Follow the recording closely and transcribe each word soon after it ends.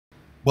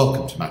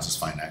Welcome to Matters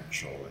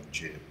Financial and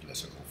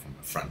Geopolitical from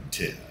the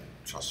Frontier.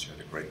 Trust you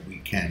had a great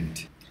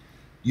weekend.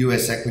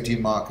 US equity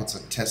markets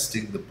are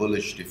testing the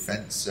bullish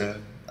defense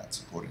zone. That's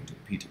according to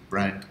Peter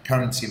Brandt.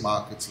 Currency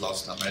markets,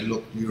 last time I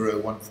looked,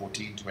 Euro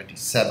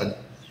 114.27,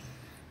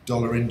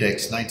 dollar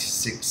index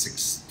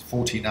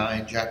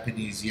 96.649,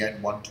 Japanese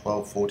yen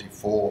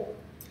 112.44,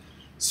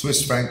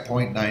 Swiss franc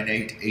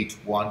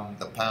 0.9881,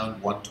 the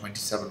pound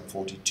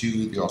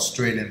 127.42, the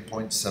Australian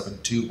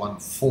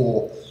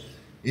 0.7214,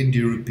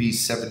 India rupee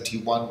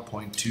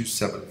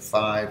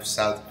 71.275,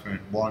 South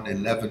Korean won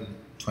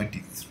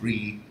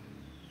 11.23,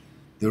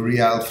 the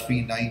Rial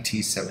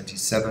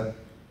 390.77,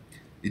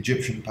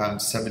 Egyptian pound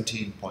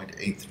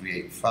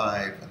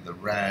 17.8385, and the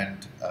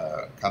Rand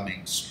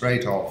coming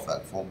straight off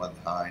that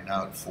 4-month high,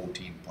 now at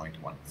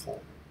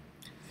 14.14.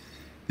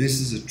 This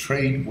is a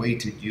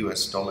trade-weighted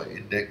US dollar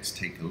index.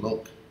 Take a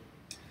look.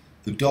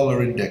 The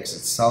dollar index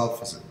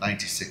itself is at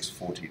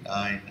 96.49.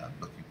 I'm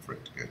looking for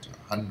it to go to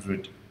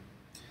 100.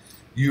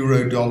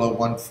 Euro dollar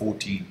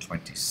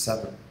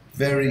 114.27.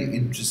 Very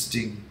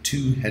interesting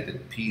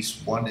two-headed piece.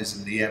 One is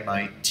in the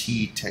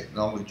MIT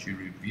Technology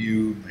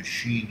Review.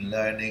 Machine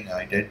learning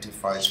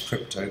identifies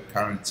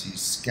cryptocurrency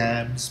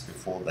scams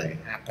before they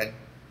happen.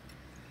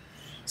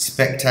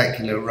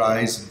 Spectacular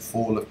rise and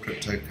fall of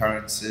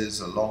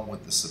cryptocurrencies, along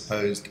with the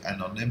supposed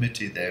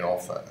anonymity they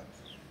offer,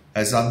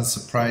 has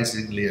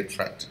unsurprisingly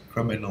attracted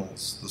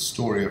criminals. The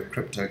story of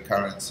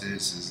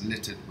cryptocurrencies is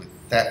littered with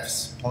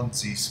thefts,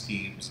 Ponzi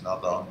schemes, and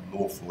other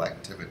unlawful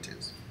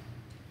activities.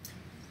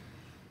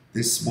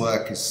 This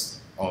work is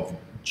of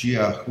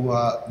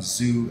Jiahua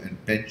Zhu and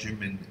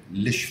Benjamin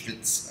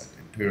Lishvitz at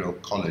Imperial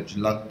College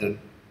London.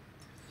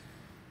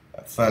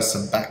 First,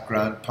 some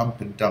background.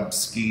 Pump and dump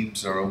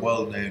schemes are a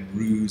well-known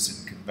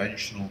ruse in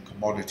conventional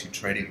commodity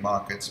trading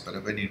markets, but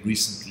have only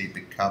recently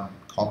become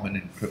common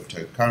in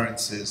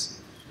cryptocurrencies.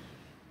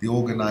 The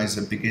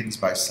organizer begins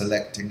by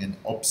selecting an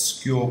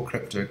obscure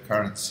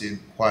cryptocurrency and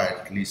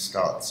quietly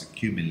starts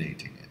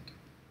accumulating it.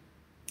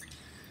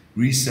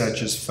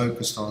 Researchers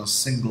focused on a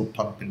single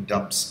pump and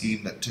dump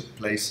scheme that took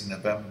place in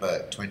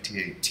November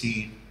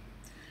 2018.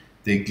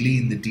 They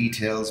gleaned the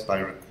details by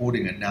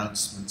recording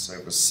announcements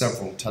over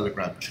several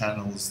Telegram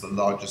channels, the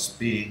largest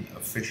being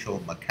official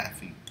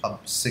McAfee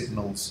Pump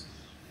Signals,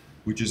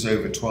 which is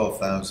over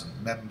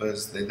 12,000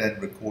 members. They then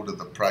recorded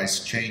the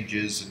price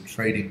changes and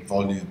trading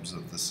volumes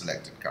of the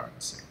selected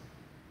currency.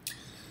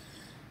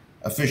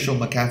 Official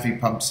McAfee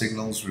Pump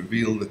Signals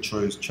revealed the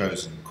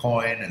chosen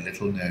coin, a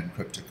little-known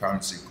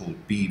cryptocurrency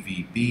called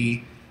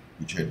BVB,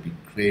 which had been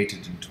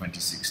created in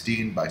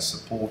 2016 by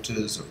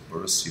supporters of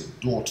Borussia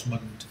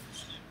Dortmund.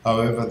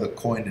 However, the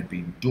coin had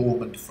been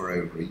dormant for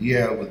over a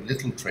year with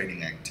little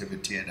trading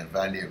activity and a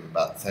value of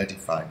about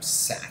 35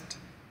 sat.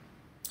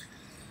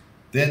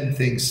 Then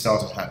things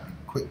started happening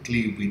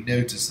quickly. We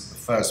noticed that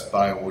the first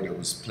buy order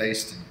was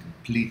placed and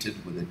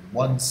completed within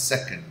 1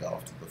 second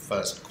after the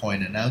first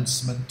coin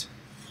announcement.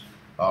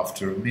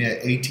 After a mere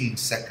 18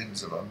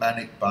 seconds of a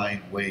manic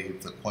buying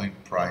wave, the coin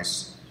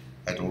price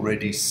had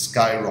already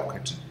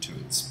skyrocketed to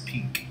its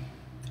peak.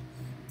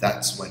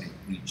 That's when it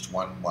reached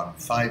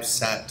 115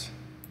 sat.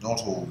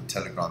 Not all the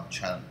Telegram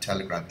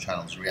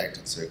channels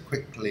reacted so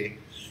quickly.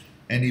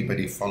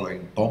 Anybody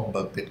following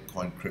Bomber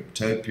Bitcoin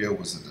Cryptopia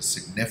was at a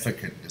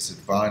significant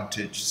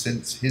disadvantage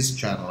since his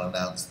channel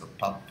announced the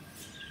pump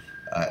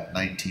at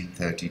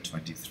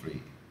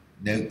 19:30:23.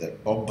 Note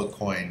that Bomber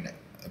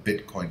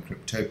Bitcoin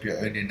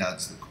Cryptopia only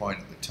announced the coin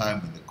at the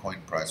time when the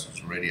coin price was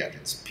already at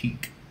its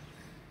peak,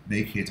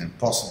 making it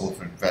impossible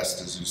for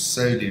investors who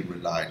solely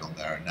relied on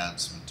their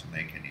announcement to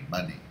make any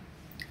money.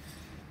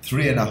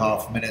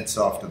 3.5 minutes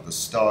after the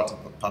start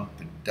of the pump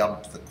and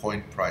dump, the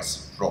coin price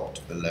had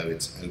dropped below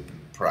its open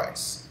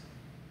price.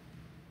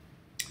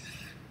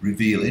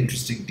 Reveal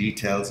interesting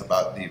details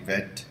about the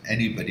event.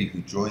 Anybody who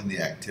joined the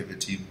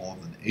activity more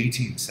than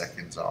 18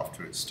 seconds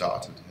after it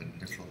started had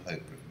little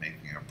hope of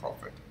making a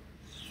profit.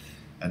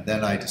 And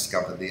then I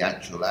discovered the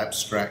actual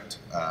abstract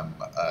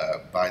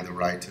by the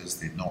writers,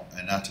 the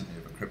Anatomy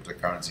of a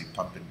Cryptocurrency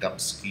Pump and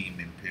Dump Scheme,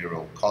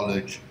 Imperial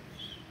College.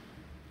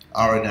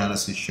 Our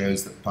analysis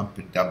shows that pump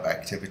and dump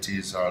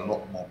activities are a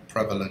lot more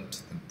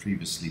prevalent than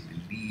previously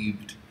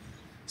believed.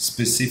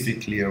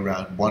 Specifically,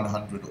 around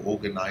 100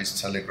 organized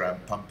Telegram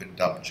pump and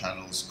dump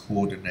channels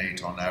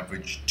coordinate on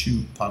average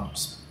 2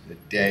 pumps a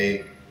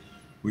day,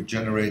 which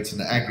generates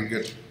an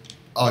aggregate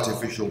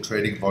artificial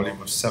trading volume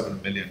of $7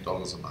 million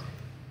a month.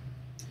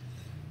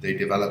 They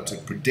developed a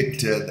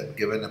predictor that,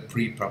 given a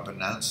pre-pump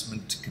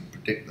announcement, can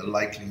predict the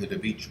likelihood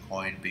of each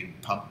coin being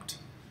pumped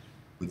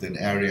with an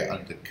area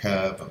under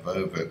curve of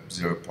over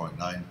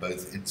 0.9,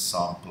 both in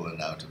sample and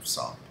out of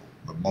sample.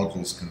 The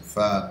models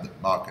confirm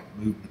that market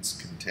movements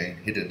contain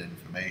hidden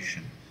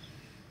information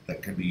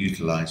that can be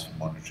utilized for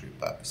monetary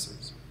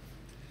purposes.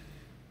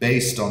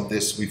 Based on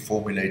this, we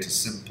formulate a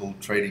simple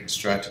trading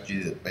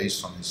strategy that,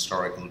 based on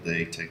historical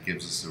data,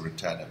 gives us a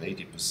return of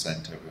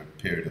 80% over a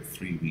period of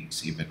 3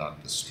 weeks, even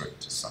under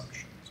strict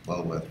assumptions.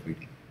 Well worth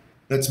reading.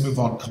 Let's move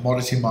on.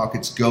 Commodity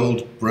markets.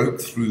 Gold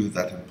broke through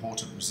that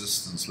important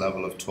resistance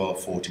level of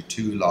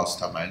 1242. Last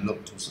time I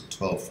looked was at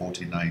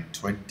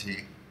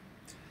 1249.20.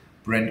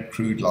 Brent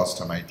crude, last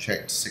time I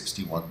checked,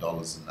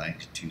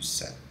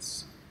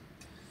 $61.92.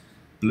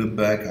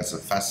 Bloomberg has a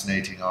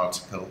fascinating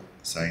article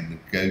saying the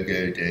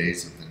go-go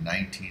days of the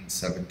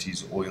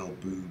 1970s oil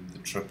boom, the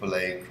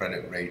AAA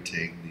credit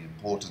rating, the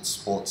imported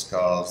sports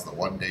cars, the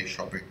one-day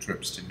shopping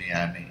trips to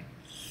Miami,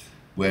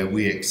 where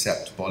we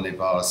accept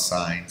Bolivar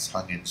signs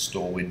hung in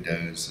store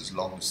windows, has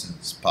long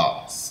since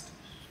passed.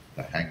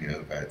 The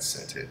hangover had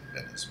set in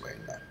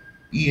Venezuela.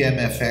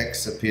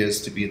 EMFX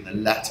appears to be in the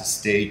latter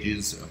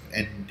stages of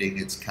ending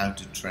its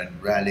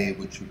counter-trend rally,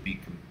 which would be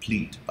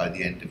complete by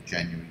the end of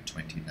January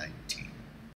 2019.